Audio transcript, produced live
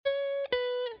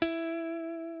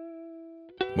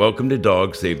Welcome to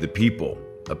Dogs Save the People,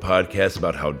 a podcast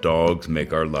about how dogs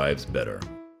make our lives better.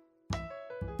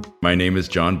 My name is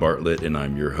John Bartlett, and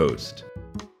I'm your host.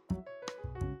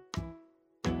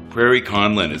 Prairie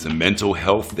Conlon is a mental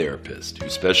health therapist who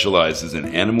specializes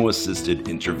in animal-assisted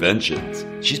interventions.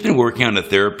 She's been working on a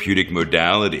therapeutic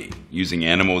modality, using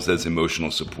animals as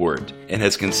emotional support, and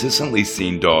has consistently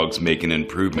seen dogs make an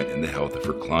improvement in the health of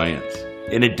her clients.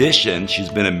 In addition, she's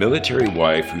been a military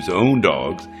wife whose own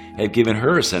dogs have given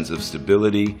her a sense of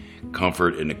stability,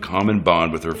 comfort, and a common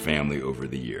bond with her family over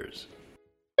the years.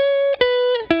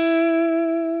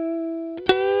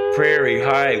 Prairie,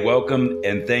 hi, welcome,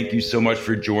 and thank you so much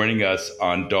for joining us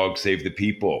on Dog Save the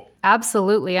People.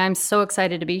 Absolutely. I'm so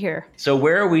excited to be here. So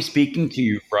where are we speaking to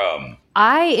you from?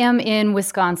 I am in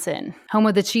Wisconsin, home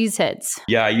of the Cheeseheads.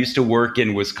 Yeah, I used to work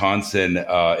in Wisconsin,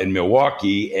 in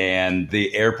Milwaukee, and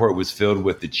the airport was filled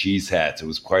with the cheese hats. It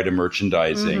was quite a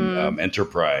merchandising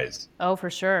enterprise. Oh, for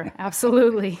sure.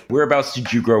 Absolutely. Whereabouts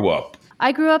did you grow up?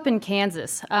 I grew up in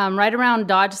Kansas, right around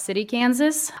Dodge City,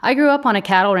 Kansas. I grew up on a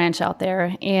cattle ranch out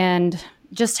there and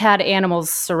just had animals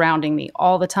surrounding me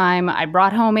all the time. I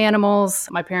brought home animals.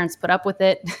 My parents put up with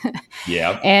it.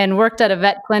 Yeah. And worked at a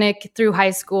vet clinic through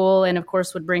high school and, of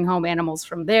course, would bring home animals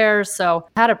from there. So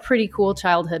had a pretty cool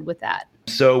childhood with that.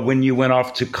 So when you went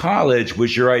off to college,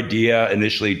 was your idea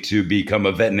initially to become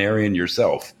a veterinarian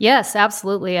yourself? Yes,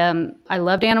 absolutely. I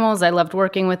loved animals. I loved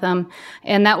working with them.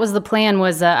 And that was the plan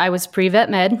was I was pre-vet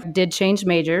med, did change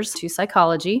majors to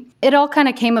psychology. It all kind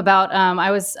of came about.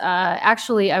 I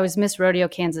was Miss Rodeo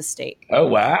Kansas State. Oh,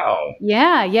 wow.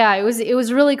 Yeah. It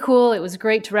was really cool. It was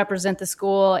great to represent the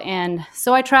school. And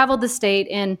so I traveled the state.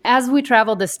 And as we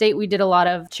traveled the state, we did a lot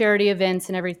of charity events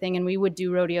and everything. And we would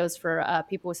do rodeos for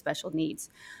people with special needs.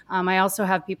 I also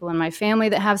have people in my family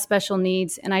that have special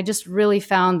needs. And I just really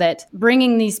found that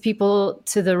bringing these people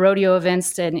to the rodeo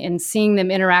events and seeing them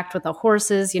interact with the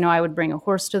horses, I would bring a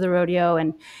horse to the rodeo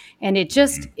and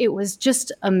it was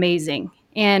just amazing.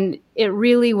 And it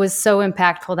really was so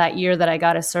impactful that year that I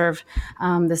got to serve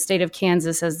the state of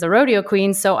Kansas as the rodeo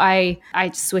queen. So I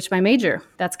switched my major.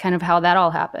 That's kind of how that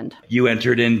all happened. You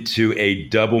entered into a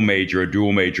dual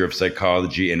major of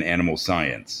psychology and animal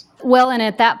science. Well, and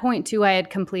at that point, too, I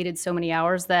had completed so many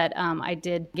hours that I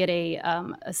did get a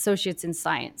associate's in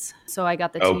science. So I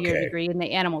got the 2-year degree in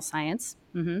the animal science.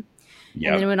 Mm-hmm.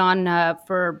 Yep. And then went on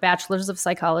for bachelor's of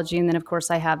psychology. And then, of course,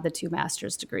 I have the 2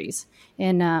 master's degrees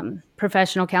in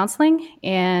professional counseling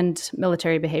and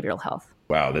military behavioral health.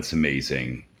 Wow, that's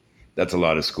amazing. That's a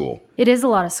lot of school. It is a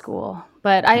lot of school.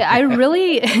 But I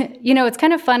really, it's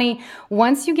kind of funny.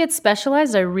 Once you get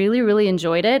specialized, I really, really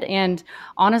enjoyed it. And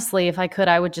honestly, if I could,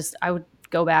 I would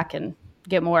go back and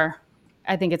get more.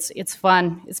 I think it's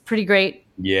fun. It's pretty great.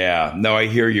 Yeah, no, I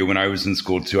hear you. When I was in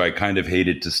school too, I kind of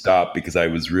hated to stop because I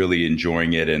was really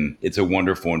enjoying it. And it's a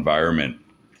wonderful environment.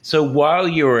 So while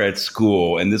you were at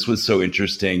school, and this was so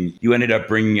interesting, you ended up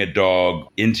bringing a dog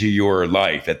into your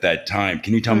life at that time.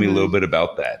 Can you tell me a little bit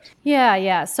about that?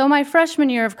 Yeah. So my freshman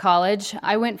year of college,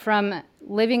 I went from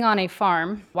living on a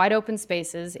farm, wide open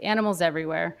spaces, animals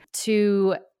everywhere,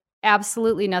 to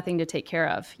absolutely nothing to take care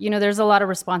of. There's a lot of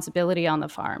responsibility on the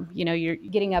farm. You're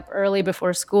getting up early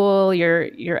before school,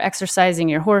 you're exercising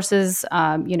your horses,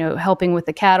 helping with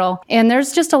the cattle. And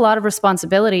there's just a lot of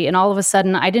responsibility. And all of a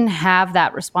sudden, I didn't have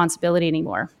that responsibility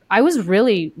anymore. I was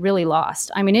really, really lost.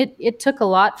 I mean, it took a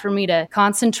lot for me to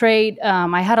concentrate.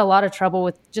 I had a lot of trouble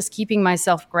with just keeping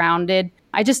myself grounded.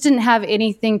 I just didn't have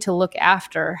anything to look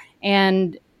after.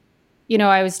 And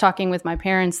I was talking with my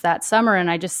parents that summer and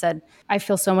I just said, I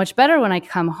feel so much better when I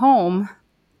come home.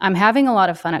 I'm having a lot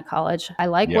of fun at college. I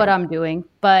like what I'm doing,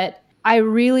 but I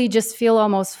really just feel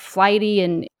almost flighty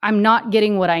and I'm not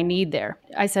getting what I need there.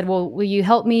 I said, well, will you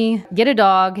help me get a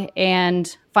dog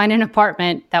and find an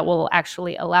apartment that will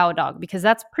actually allow a dog? Because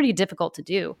that's pretty difficult to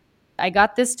do. I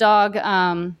got this dog.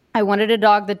 I wanted a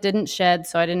dog that didn't shed,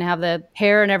 so I didn't have the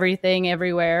hair and everything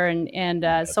everywhere.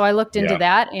 And so I looked into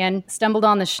that and stumbled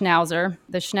on the Schnauzer.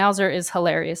 The Schnauzer is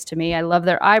hilarious to me. I love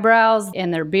their eyebrows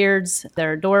and their beards.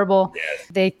 They're adorable. Yes.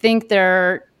 They think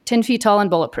they're 10 feet tall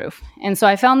and bulletproof. And so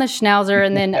I found the Schnauzer.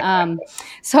 And then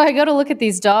so I go to look at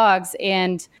these dogs,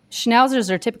 and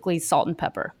Schnauzers are typically salt and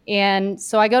pepper. And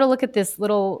so I go to look at this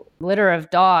little litter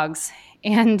of dogs,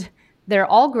 and they're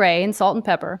all gray and salt and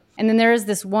pepper. And then there is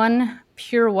this one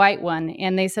pure white one.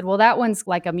 And they said, well, that one's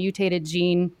like a mutated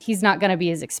gene. He's not going to be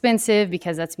as expensive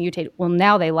because that's mutated. Well,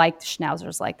 now they like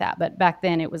schnauzers like that. But back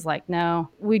then it was like, no,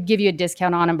 we'd give you a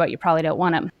discount on them, but you probably don't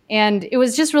want them. And it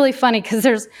was just really funny because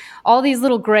there's all these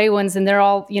little gray ones and they're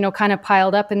all, kind of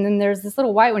piled up. And then there's this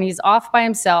little white one. He's off by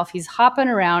himself. He's hopping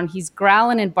around. He's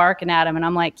growling and barking at him. And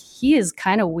I'm like, he is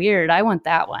kind of weird. I want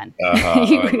that one. I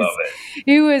love it.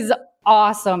 He was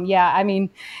awesome. Yeah.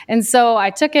 And so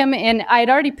I took him and I'd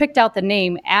already picked out the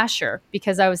name Asher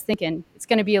because I was thinking it's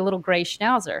going to be a little gray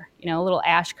schnauzer, a little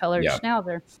ash colored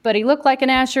schnauzer, but he looked like an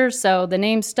Asher. So the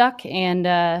name stuck. And,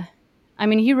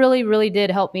 he really, really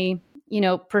did help me,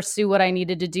 pursue what I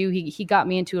needed to do. He got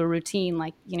me into a routine.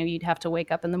 Like, you'd have to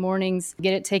wake up in the mornings,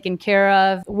 get it taken care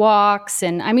of, walks.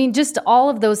 And just all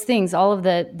of those things, all of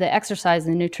the exercise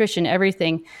and nutrition,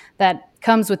 everything that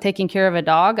comes with taking care of a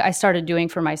dog, I started doing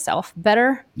for myself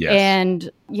better. Yes. And,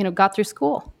 got through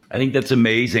school. I think that's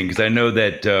amazing because I know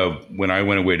that when I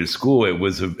went away to school, it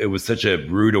was such a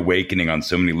rude awakening on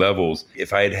so many levels.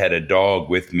 If I had had a dog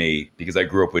with me, because I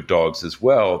grew up with dogs as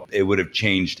well, it would have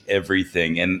changed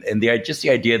everything. And the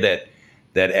idea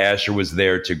that Asher was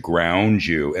there to ground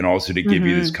you and also to give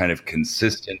you this kind of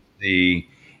consistency,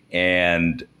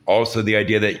 and also the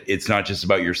idea that it's not just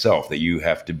about yourself, that you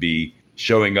have to be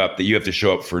showing up, that you have to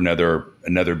show up for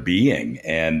another being,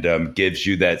 and gives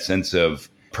you that sense of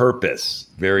purpose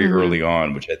very early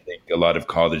on, which I think a lot of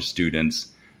college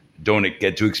students don't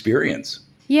get to experience.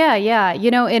 Yeah.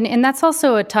 And that's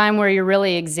also a time where you're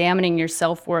really examining your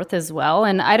self-worth as well.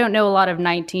 And I don't know a lot of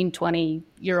 19,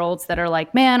 20-year-olds that are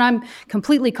like, man, I'm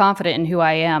completely confident in who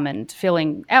I am and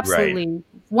feeling absolutely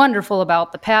wonderful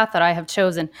about the path that I have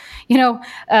chosen.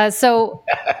 So,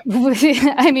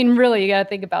 really, you got to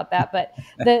think about that. But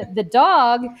the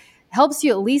dog helps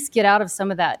you at least get out of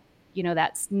some of that,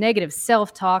 that negative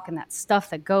self-talk and that stuff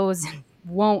that goes and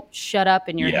won't shut up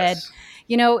in your head.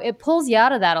 It pulls you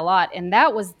out of that a lot. And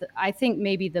that was, I think,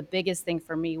 maybe the biggest thing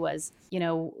for me was,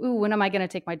 when am I going to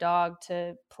take my dog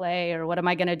to play, or what am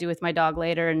I going to do with my dog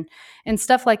later, and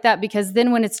stuff like that. Because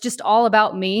then when it's just all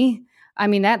about me,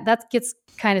 that gets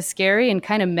kind of scary and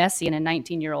kind of messy in a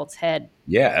 19-year-old's head.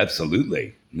 Yeah,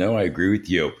 absolutely. No, I agree with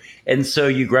you. And so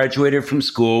you graduated from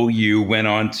school, you went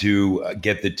on to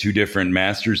get the 2 different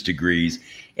master's degrees.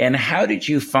 And how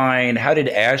did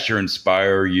Asher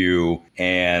inspire you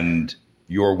and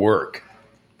your work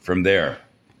from there?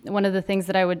 One of the things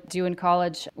that I would do in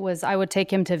college was I would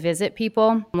take him to visit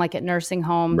people, like at nursing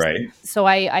homes. Right. So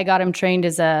I got him trained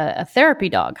as a therapy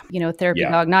dog,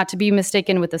 dog, not to be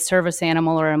mistaken with a service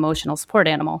animal or emotional support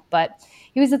animal, but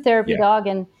he was a therapy dog.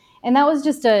 And that was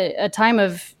just a time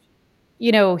of,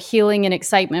 healing and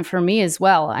excitement for me as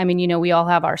well. We all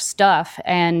have our stuff,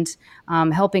 and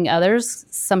helping others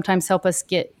sometimes help us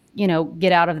get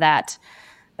out of that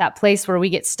place where we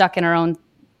get stuck in our own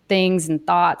things and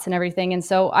thoughts and everything. And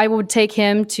so I would take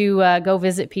him to go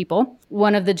visit people.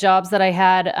 One of the jobs that I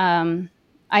had,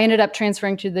 I ended up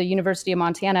transferring to the University of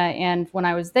Montana. And when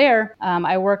I was there,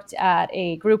 I worked at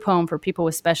a group home for people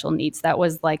with special needs. That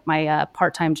was like my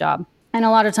part-time job. And a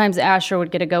lot of times Asher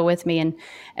would get to go with me, and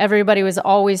everybody was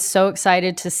always so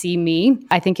excited to see me.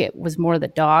 I think it was more the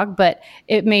dog, but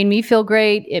it made me feel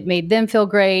great. It made them feel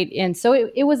great. And so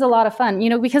it was a lot of fun,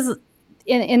 because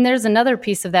and there's another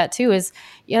piece of that too is,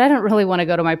 I don't really want to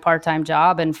go to my part-time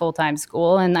job and full-time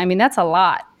school. And that's a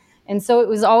lot. And so it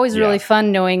was always really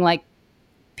fun knowing like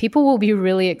people will be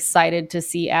really excited to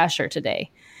see Asher today.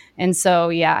 And so,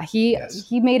 he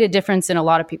made a difference in a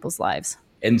lot of people's lives.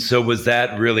 And so was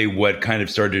that really what kind of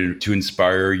started to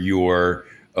inspire your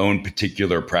own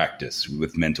particular practice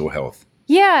with mental health?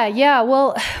 Yeah.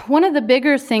 Well, one of the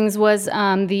bigger things was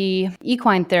the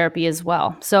equine therapy as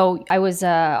well. So I was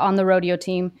on the rodeo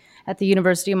team at the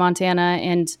University of Montana,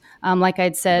 and like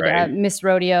I'd said, Miss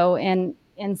Rodeo, and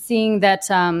seeing that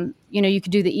you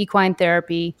could do the equine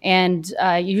therapy, and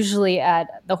usually at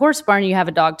the horse barn you have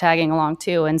a dog tagging along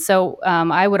too. And so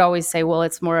I would always say, well,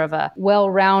 it's more of a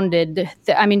well-rounded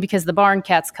because the barn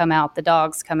cats come out, the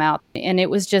dogs come out, and it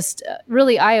was just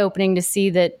really eye-opening to see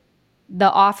that the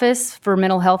office for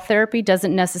mental health therapy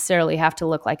doesn't necessarily have to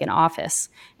look like an office,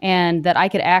 and that I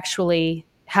could actually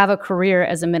have a career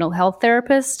as a mental health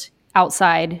therapist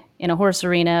outside in a horse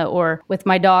arena or with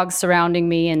my dogs surrounding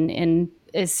me. And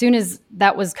as soon as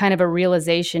that was kind of a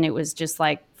realization, it was just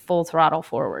like full throttle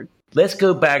forward. Let's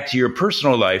go back to your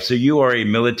personal life. So you are a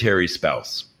military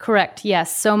spouse. Correct.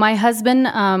 Yes. So my husband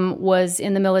was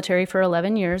in the military for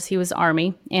 11 years. He was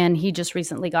Army, and he just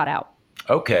recently got out.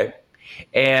 Okay.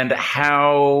 And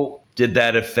how did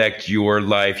that affect your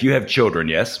life? You have children,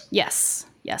 yes? Yes.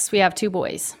 Yes, we have 2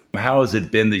 boys. How has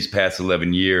it been these past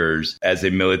 11 years as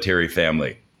a military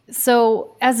family?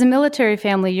 So, as a military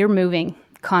family, you're moving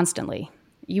constantly.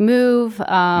 You move,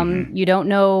 you don't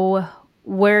know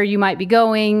where you might be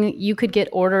going. You could get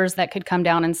orders that could come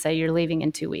down and say you're leaving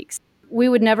in 2 weeks. We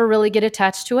would never really get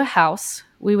attached to a house.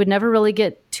 We would never really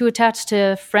get too attached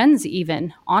to friends,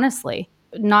 even, honestly.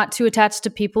 Not too attached to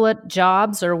people at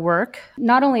jobs or work.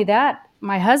 Not only that,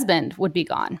 my husband would be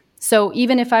gone. So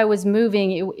even if I was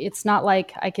moving, it's not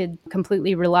like I could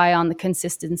completely rely on the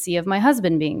consistency of my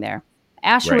husband being there.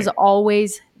 Asher was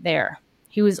always there.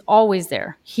 He was always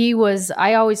there.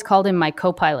 I always called him my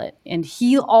co-pilot, and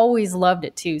he always loved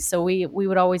it too. So we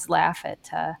would always laugh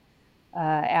at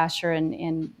Asher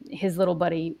and his little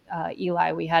buddy,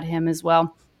 Eli. We had him as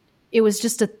well. It was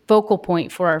just a focal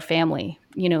point for our family,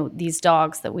 these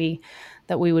dogs that we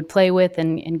would play with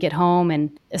and get home.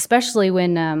 And especially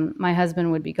when my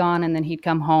husband would be gone and then he'd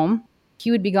come home,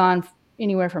 he would be gone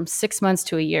anywhere from 6 months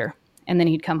to a year, and then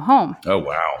he'd come home. Oh,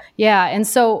 wow. Yeah. And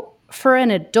so for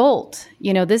an adult,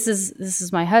 this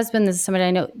is my husband, this is somebody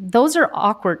I know. Those are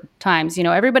awkward times.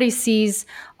 Everybody sees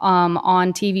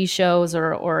on TV shows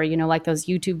or like those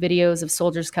YouTube videos of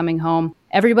soldiers coming home.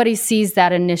 Everybody sees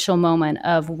that initial moment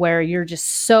of where you're just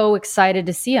so excited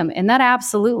to see them. And that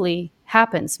absolutely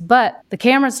happens. But the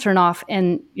cameras turn off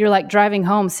and you're like driving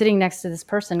home, sitting next to this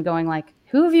person going like,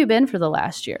 who have you been for the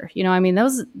last year?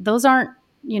 Those aren't,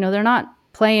 they're not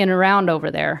playing around over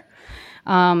there.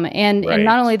 And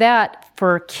not only that,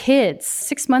 for kids,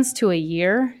 6 months to a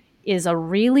year is a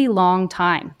really long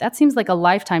time. That seems like a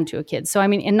lifetime to a kid. So,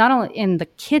 and the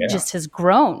kid just has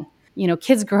grown.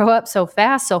 Kids grow up so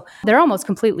fast, so they're almost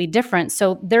completely different.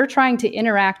 So they're trying to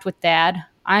interact with dad.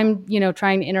 I'm,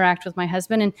 trying to interact with my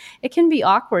husband, and it can be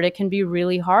awkward. It can be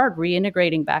really hard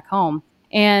reintegrating back home.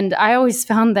 And I always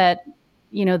found that,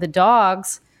 the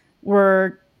dogs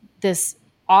were this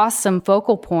awesome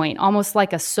focal point, almost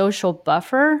like a social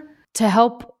buffer to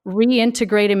help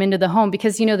reintegrate him into the home.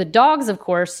 Because, the dogs, of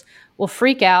course, will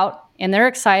freak out and they're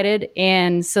excited.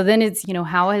 And so then it's,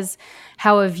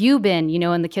 how have you been?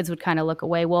 And the kids would kind of look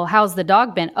away. Well, how's the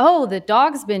dog been? Oh, the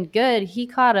dog's been good. He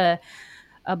caught a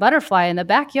butterfly in the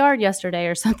backyard yesterday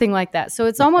or something like that. So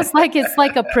it's almost like it's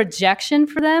like a projection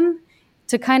for them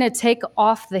to kind of take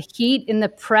off the heat and the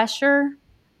pressure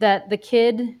that the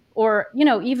kid or,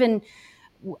 even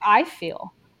I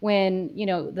feel when,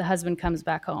 the husband comes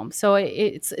back home. So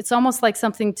it's almost like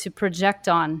something to project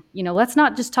on, let's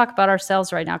not just talk about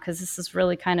ourselves right now, because this is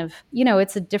really kind of,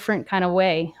 it's a different kind of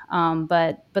way.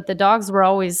 But the dogs were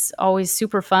always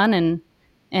super fun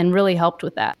and really helped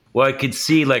with that. Well, I could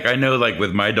see, I know,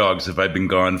 with my dogs, if I've been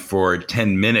gone for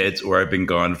 10 minutes or I've been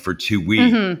gone for 2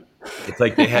 weeks, it's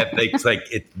like they have,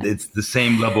 it's the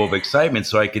same level of excitement.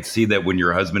 So I could see that when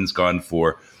your husband's gone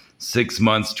for 6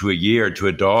 months to a year, to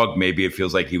a dog, maybe it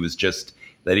feels like he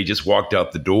just walked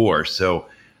out the door. So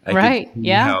I could see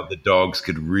how the dogs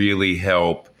could really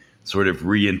help sort of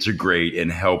reintegrate and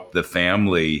help the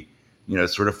family,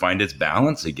 sort of find its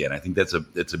balance again. I think that's a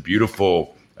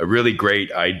really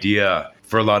great idea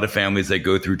for a lot of families that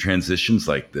go through transitions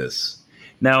like this.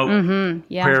 Now,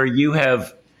 Prairie, you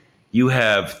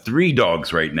have 3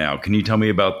 dogs right now. Can you tell me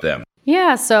about them?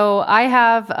 Yeah, so I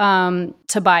have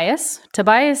Tobias.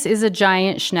 Tobias is a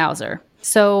giant schnauzer.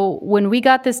 So when we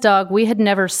got this dog, we had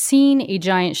never seen a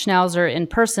giant schnauzer in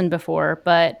person before,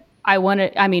 but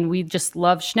we just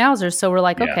love schnauzers. So we're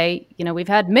like, okay, we've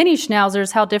had many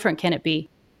schnauzers. How different can it be?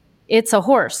 It's a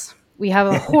horse. We have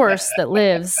a horse that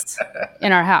lives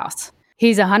in our house.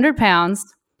 He's 100 pounds.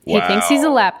 He thinks he's a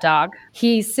lap dog.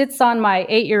 He sits on my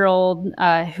 8-year-old,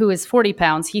 who is 40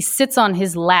 pounds. He sits on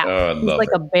his lap. He's like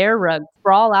a bear rug,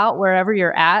 sprawl out wherever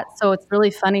you're at. So it's really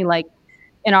funny. Like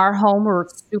in our home, we're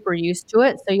super used to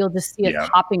it. So you'll just see us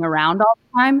hopping around all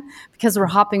the time because we're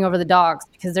hopping over the dogs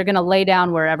because they're going to lay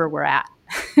down wherever we're at.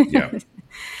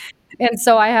 And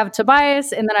so I have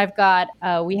Tobias, and then I've got,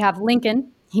 we have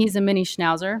Lincoln. He's a mini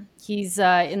schnauzer. He's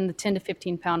in the 10 to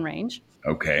 15 pound range.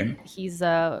 Okay. He's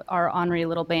our ornery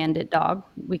little bandit dog,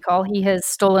 we call. He has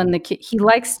stolen he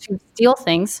likes to steal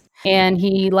things, and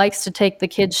he likes to take the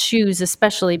kids' shoes,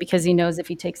 especially because he knows if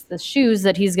he takes the shoes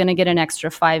that he's going to get an extra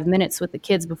 5 minutes with the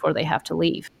kids before they have to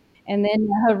leave. And then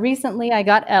recently I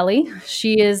got Ellie.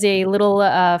 She is a little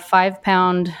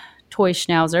 5-pound toy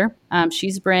schnauzer.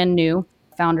 She's brand new.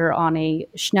 Found her on a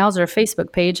schnauzer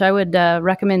Facebook page. I would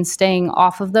recommend staying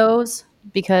off of those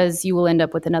because you will end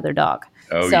up with another dog.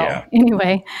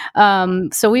 Anyway,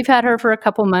 so we've had her for a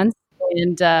couple months,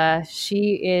 and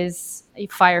she is a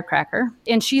firecracker,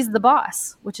 and she's the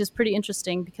boss, which is pretty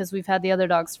interesting because we've had the other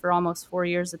dogs for almost 4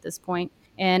 years at this point.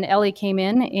 And Ellie came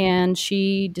in and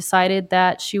she decided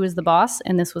that she was the boss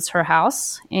and this was her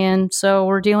house. And so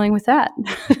we're dealing with that.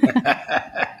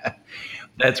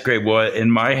 That's great. Well,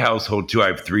 in my household too, I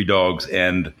have 3 dogs,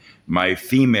 and my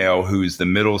female, who's the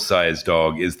middle-sized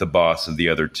dog, is the boss of the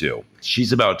other 2.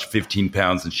 She's about 15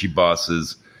 pounds, and she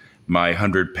bosses my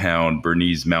 100-pound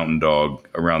Bernese Mountain Dog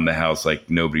around the house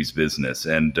like nobody's business.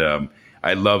 And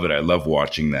I love it. I love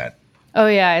watching that. Oh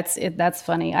yeah, that's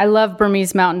funny. I love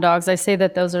Burmese mountain dogs. I say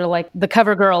that those are like the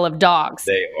cover girl of dogs.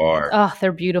 They are. Oh,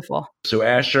 they're beautiful. So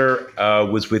Asher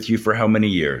was with you for how many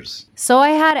years? So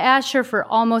I had Asher for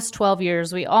almost 12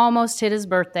 years. We almost hit his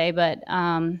birthday, but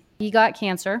he got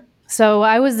cancer. So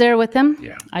I was there with him.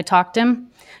 Yeah. I talked to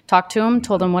him,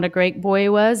 told him what a great boy he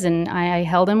was, and I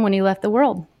held him when he left the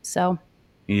world. So.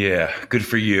 Yeah, good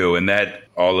for you. And that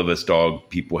all of us dog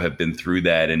people have been through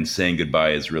that, and saying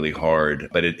goodbye is really hard.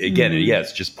 But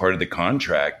it's just part of the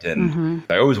contract. And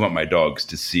I always want my dogs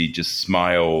to see just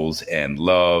smiles and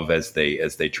love as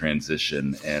they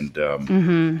transition. And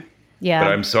Yeah.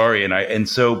 But I'm sorry, and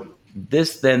so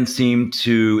this then seemed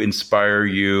to inspire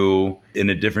you in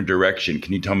a different direction.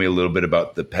 Can you tell me a little bit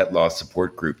about the pet loss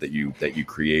support group that you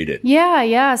created?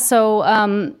 Yeah. So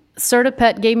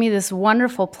CertaPet gave me this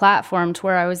wonderful platform to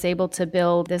where I was able to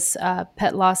build this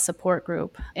pet loss support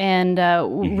group, and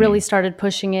really started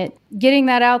pushing it, getting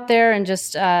that out there, and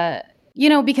just,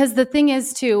 because the thing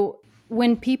is too,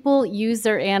 when people use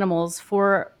their animals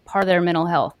for part of their mental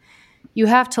health, you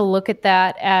have to look at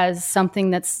that as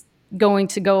something that's going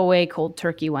to go away cold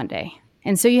turkey one day.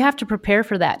 And so you have to prepare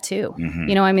for that too.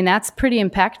 That's pretty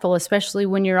impactful, especially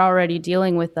when you're already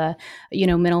dealing with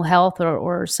mental health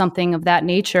or something of that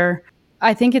nature.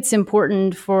 I think it's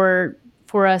important for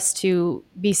us to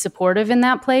be supportive in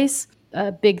that place.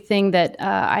 A big thing that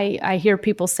I hear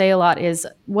people say a lot is,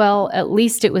 well, at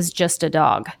least it was just a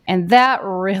dog. And that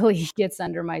really gets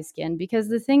under my skin, because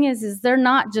the thing is they're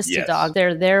not just a dog.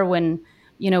 They're there when,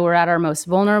 we're at our most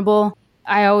vulnerable.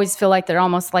 I always feel like they're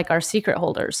almost like our secret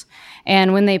holders.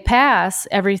 And when they pass,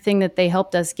 everything that they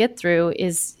helped us get through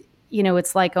is,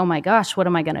 it's like, oh my gosh, what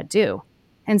am I going to do?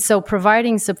 And so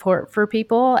providing support for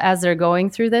people as they're going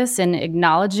through this, and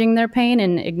acknowledging their pain,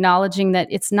 and acknowledging that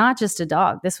it's not just a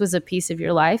dog. This was a piece of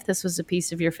your life. This was a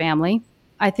piece of your family.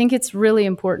 I think it's really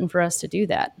important for us to do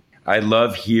that. I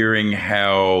love hearing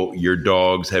how your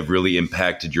dogs have really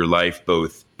impacted your life,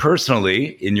 both personally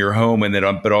in your home and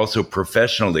then, but also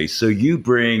professionally. So you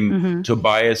bring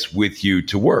Tobias with you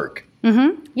to work.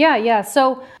 Yeah.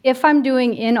 So if I'm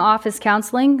doing in-office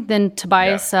counseling, then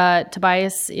Tobias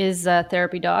is a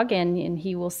therapy dog, and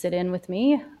he will sit in with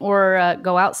me or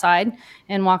go outside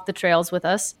and walk the trails with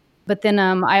us. But then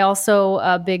I also,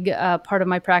 a big part of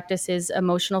my practice is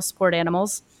emotional support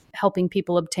animals, helping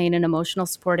people obtain an emotional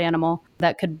support animal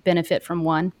that could benefit from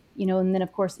one, and then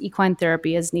of course equine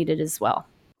therapy is needed as well.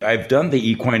 I've done the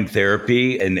equine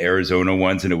therapy in Arizona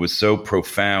once, and it was so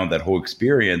profound, that whole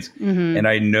experience. And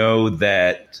I know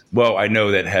that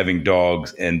having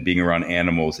dogs and being around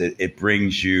animals, it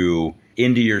brings you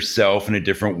into yourself in a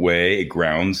different way. It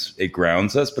grounds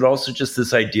us, but also just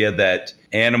this idea that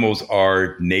animals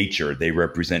are nature. They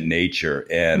represent nature.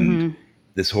 And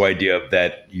this whole idea of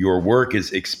that your work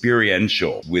is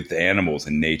experiential with animals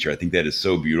and nature. I think that is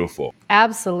so beautiful.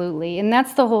 Absolutely. And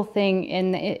that's the whole thing.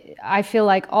 And I feel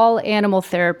like all animal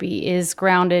therapy is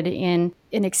grounded in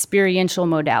an experiential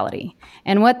modality.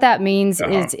 And what that means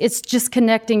is it's just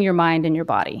connecting your mind and your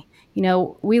body.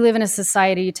 We live in a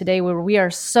society today where we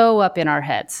are so up in our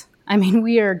heads. I mean,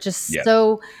 we are just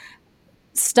so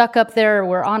stuck up there.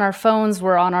 We're on our phones,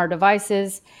 we're on our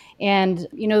devices. And,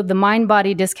 the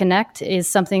mind-body disconnect is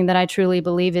something that I truly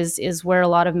believe is where a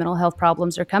lot of mental health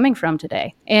problems are coming from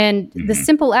today. And the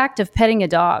simple act of petting a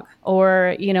dog,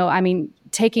 or,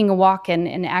 taking a walk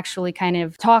and actually kind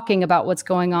of talking about what's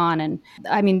going on. And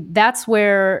that's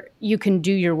where you can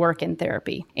do your work in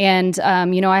therapy. And,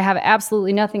 I have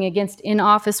absolutely nothing against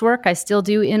in-office work. I still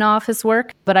do in-office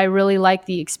work, but I really like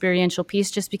the experiential piece,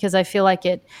 just because I feel like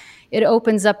it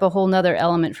opens up a whole nother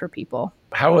element for people.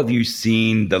 How have you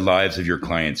seen the lives of your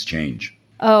clients change?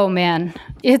 Oh man,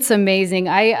 it's amazing.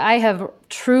 I have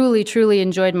truly, truly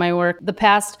enjoyed my work. The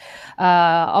past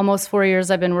almost 4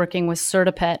 years I've been working with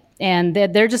CertaPet, and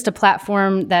they're just a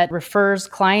platform that refers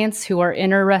clients who are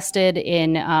interested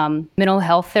in mental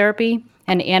health therapy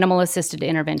and animal-assisted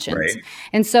interventions. Right.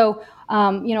 And so,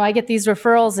 I get these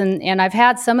referrals, and I've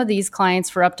had some of these clients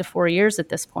for up to 4 years at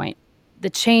this point. The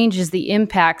changes, the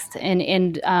impacts,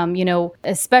 and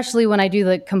especially when I do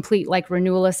the complete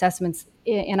renewal assessments,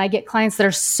 and I get clients that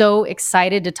are so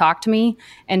excited to talk to me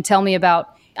and tell me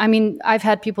about, I mean, I've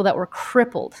had people that were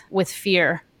crippled with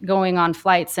fear going on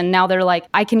flights, and now they're like,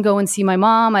 I can go and see my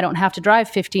mom. I don't have to drive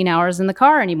 15 hours in the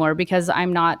car anymore because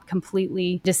I'm not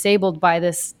completely disabled by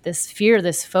this fear,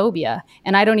 this phobia,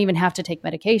 and I don't even have to take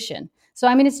medication. So,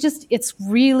 I mean, it's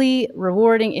really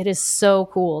rewarding. It is so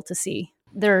cool to see.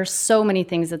 There are so many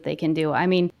things that they can do. I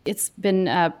mean, it's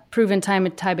been proven time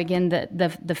and time again that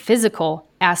the physical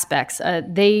aspects,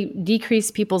 they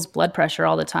decrease people's blood pressure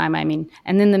all the time. I mean,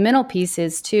 and then the mental piece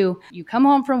is too, you come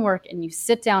home from work and you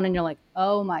sit down and you're like,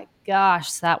 oh my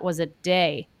gosh, that was a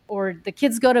day. Or the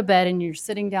kids go to bed and you're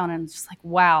sitting down and it's just like,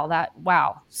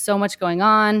 wow, so much going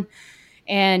on.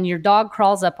 And your dog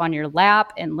crawls up on your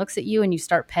lap and looks at you and you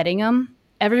start petting him.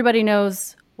 Everybody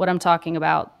knows what I'm talking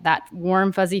about, that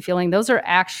warm, fuzzy feeling. Those are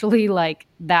actually like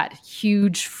that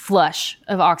huge flush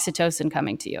of oxytocin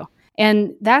coming to you.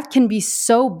 And that can be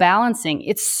so balancing.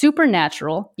 It's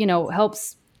supernatural,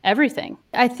 helps everything.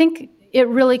 I think it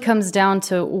really comes down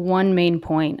to one main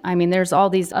point. I mean, there's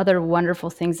all these other wonderful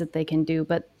things that they can do,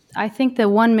 but I think the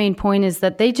one main point is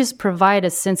that they just provide a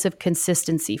sense of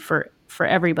consistency for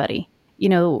everybody.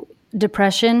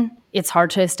 Depression, it's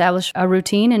hard to establish a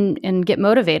routine and get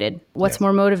motivated. What's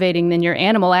more motivating than your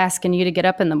animal asking you to get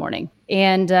up in the morning?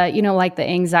 And, like the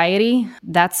anxiety,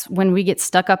 that's when we get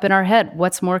stuck up in our head.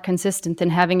 What's more consistent than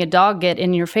having a dog get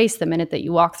in your face the minute that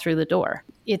you walk through the door?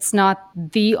 It's not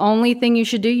the only thing you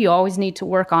should do. You always need to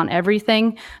work on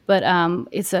everything, but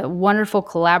it's a wonderful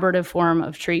collaborative form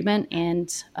of treatment. And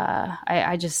I'm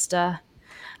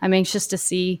anxious to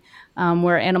see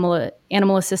where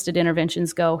animal-assisted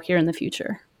interventions go here in the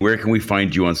future. Where can we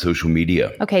find you on social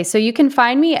media? Okay, so you can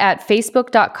find me at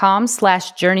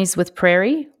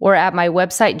facebook.com/journeyswithprairie or at my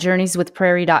website,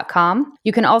 journeyswithprairie.com.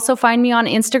 You can also find me on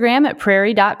Instagram at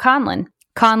prairie.conlon.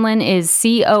 Conlon is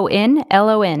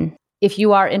Conlon. If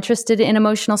you are interested in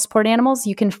emotional support animals,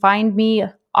 you can find me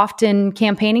often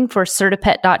campaigning for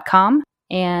certipet.com,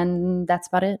 and that's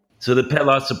about it. So the Pet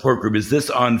Loss Support Group, is this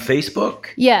on Facebook?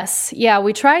 Yes. Yeah,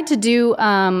 we tried to do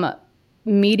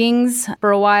meetings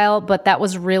for a while, but that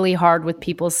was really hard with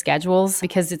people's schedules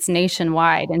because it's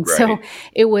nationwide. And so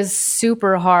it was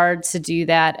super hard to do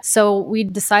that. So we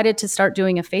decided to start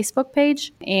doing a Facebook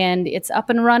page, and it's up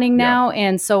and running now.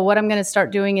 And so what I'm going to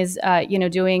start doing is,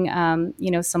 doing,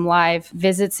 some live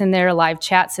visits in there, live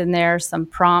chats in there, some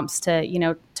prompts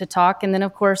to talk. And then,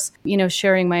 of course,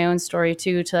 sharing my own story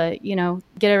too, to,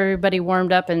 get everybody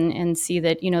warmed up and see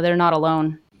that, they're not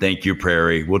alone. Thank you,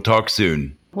 Prairie. We'll talk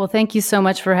soon. Well, thank you so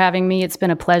much for having me. It's been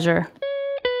a pleasure.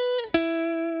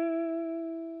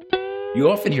 You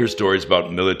often hear stories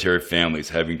about military families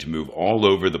having to move all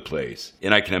over the place,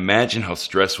 and I can imagine how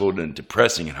stressful and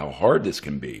depressing and how hard this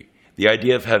can be. The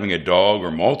idea of having a dog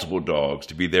or multiple dogs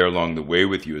to be there along the way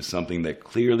with you is something that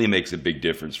clearly makes a big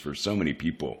difference for so many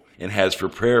people, and has for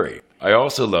Prairie. I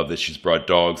also love that she's brought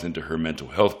dogs into her mental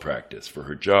health practice for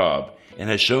her job, and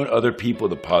has shown other people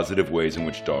the positive ways in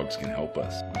which dogs can help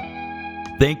us.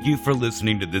 Thank you for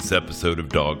listening to this episode of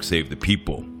Dogs Save the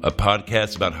People, a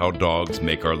podcast about how dogs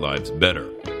make our lives better.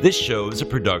 This show is a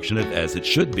production of As It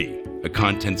Should Be, a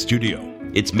content studio.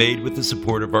 It's made with the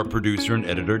support of our producer and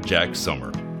editor, Jack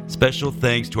Summer. Special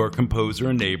thanks to our composer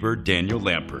and neighbor, Daniel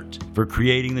Lampert, for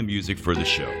creating the music for the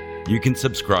show. You can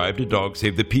subscribe to Dogs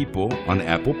Save the People on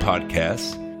Apple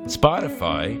Podcasts,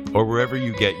 Spotify, or wherever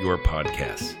you get your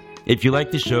podcasts. If you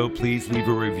like the show, please leave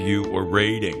a review or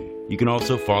rating. You can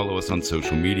also follow us on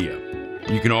social media.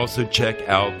 You can also check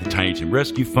out the Tiny Tim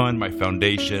Rescue Fund, my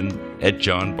foundation, at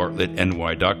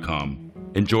johnbartlettny.com.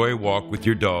 Enjoy a walk with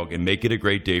your dog and make it a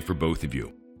great day for both of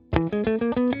you.